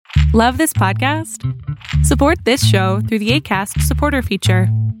Love this podcast? Support this show through the Acast supporter feature.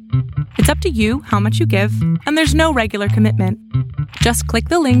 It's up to you how much you give, and there's no regular commitment. Just click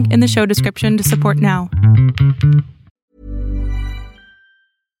the link in the show description to support now.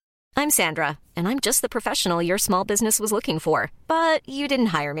 I'm Sandra, and I'm just the professional your small business was looking for. But you didn't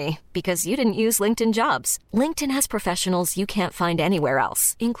hire me because you didn't use LinkedIn Jobs. LinkedIn has professionals you can't find anywhere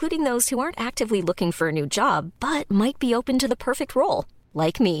else, including those who aren't actively looking for a new job, but might be open to the perfect role,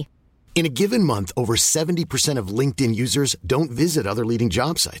 like me. In a given month, over 70% of LinkedIn users don't visit other leading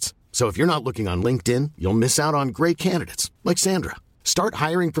job sites. So if you're not looking on LinkedIn, you'll miss out on great candidates like Sandra. Start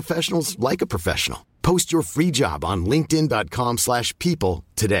hiring professionals like a professional. Post your free job on linkedin.com/people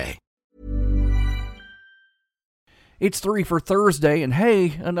today. It's 3 for Thursday, and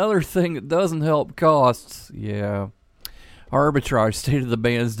hey, another thing that doesn't help costs. Yeah. Arbitrage State of the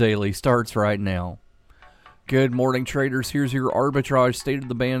Bands Daily starts right now. Good morning, traders. Here's your Arbitrage State of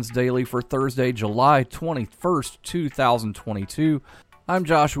the Bands Daily for Thursday, July 21st, 2022. I'm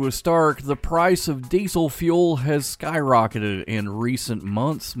Joshua Stark. The price of diesel fuel has skyrocketed in recent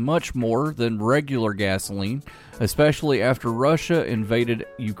months, much more than regular gasoline, especially after Russia invaded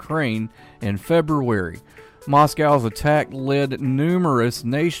Ukraine in February. Moscow's attack led numerous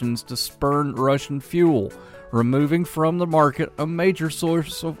nations to spurn Russian fuel, removing from the market a major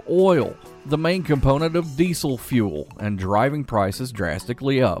source of oil, the main component of diesel fuel, and driving prices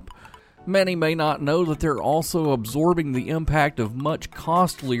drastically up. Many may not know that they're also absorbing the impact of much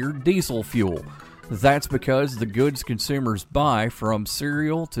costlier diesel fuel. That's because the goods consumers buy, from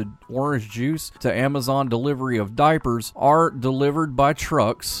cereal to orange juice to Amazon delivery of diapers, are delivered by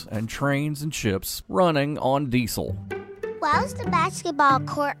trucks and trains and ships running on diesel. Why was the basketball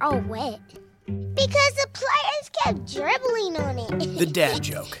court all wet? Because the players kept dribbling on it. The dad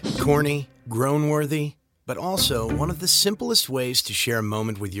joke. Corny, groan-worthy, but also one of the simplest ways to share a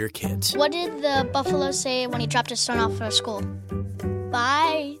moment with your kids. What did the buffalo say when he dropped his son off at school?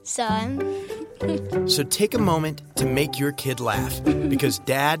 Bye, son. So take a moment to make your kid laugh, because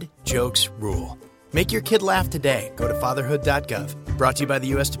dad jokes rule. Make your kid laugh today. Go to fatherhood.gov. Brought to you by the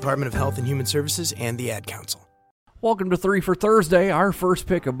U.S. Department of Health and Human Services and the Ad Council. Welcome to 3 for Thursday. Our first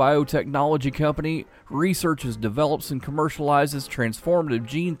pick, a biotechnology company, researches, develops, and commercializes transformative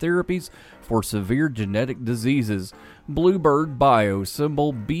gene therapies for severe genetic diseases. Bluebird Bio,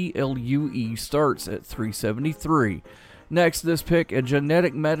 symbol BLUE, starts at $373. Next, this pick, a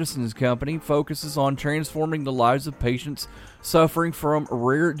genetic medicines company, focuses on transforming the lives of patients suffering from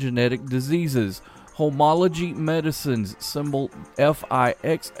rare genetic diseases. Homology Medicines, symbol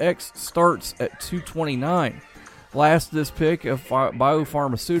FIXX, starts at $229. Last, this pick, a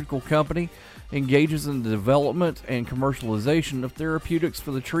biopharmaceutical company, engages in the development and commercialization of therapeutics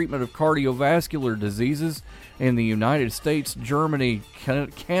for the treatment of cardiovascular diseases in the United States, Germany,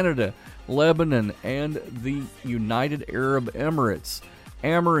 Canada, Lebanon, and the United Arab Emirates.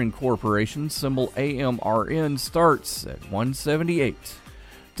 Amarin Corporation, symbol AMRN, starts at $178.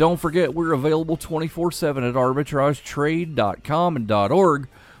 Don't forget, we're available 24/7 at arbitragetrade.com and .org.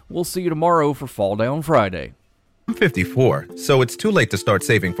 We'll see you tomorrow for Fall Down Friday. I'm 54, so it's too late to start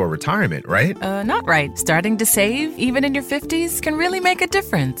saving for retirement, right? Not right. Starting to save, even in your 50s, can really make a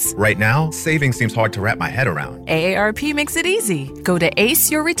difference. Right now, saving seems hard to wrap my head around. AARP makes it easy. Go to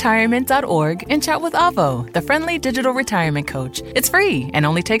aceyourretirement.org and chat with Avo, the friendly digital retirement coach. It's free and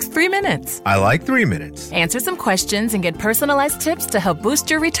only takes 3 minutes. I like 3 minutes. Answer some questions and get personalized tips to help boost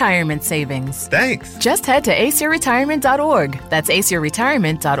your retirement savings. Thanks. Just head to aceyourretirement.org. That's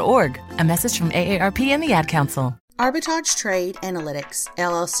aceyourretirement.org. A message from AARP and the Ad Council. Arbitrage Trade Analytics,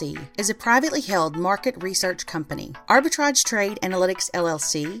 LLC, is a privately held market research company. Arbitrage Trade Analytics,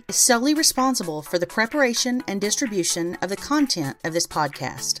 LLC, is solely responsible for the preparation and distribution of the content of this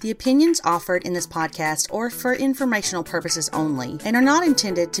podcast. The opinions offered in this podcast are for informational purposes only and are not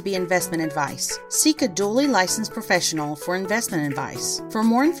intended to be investment advice. Seek a duly licensed professional for investment advice. For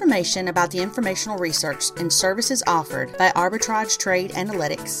more information about the informational research and services offered by Arbitrage Trade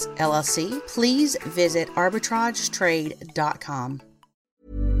Analytics, LLC, please visit arbitragetrade.com.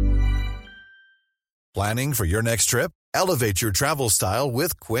 Planning for your next trip? Elevate your travel style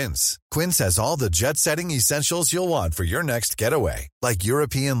with Quince. Quince has all the jet-setting essentials you'll want for your next getaway, like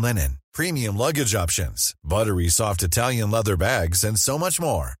European linen, premium luggage options, buttery soft Italian leather bags, and so much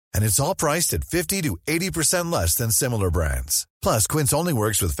more. And it's all priced at 50 to 80% less than similar brands. Plus, Quince only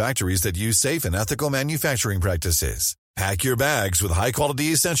works with factories that use safe and ethical manufacturing practices. Pack your bags with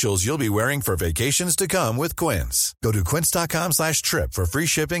high-quality essentials you'll be wearing for vacations to come with Quince. Go to quince.com/trip for free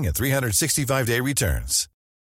shipping and 365-day returns.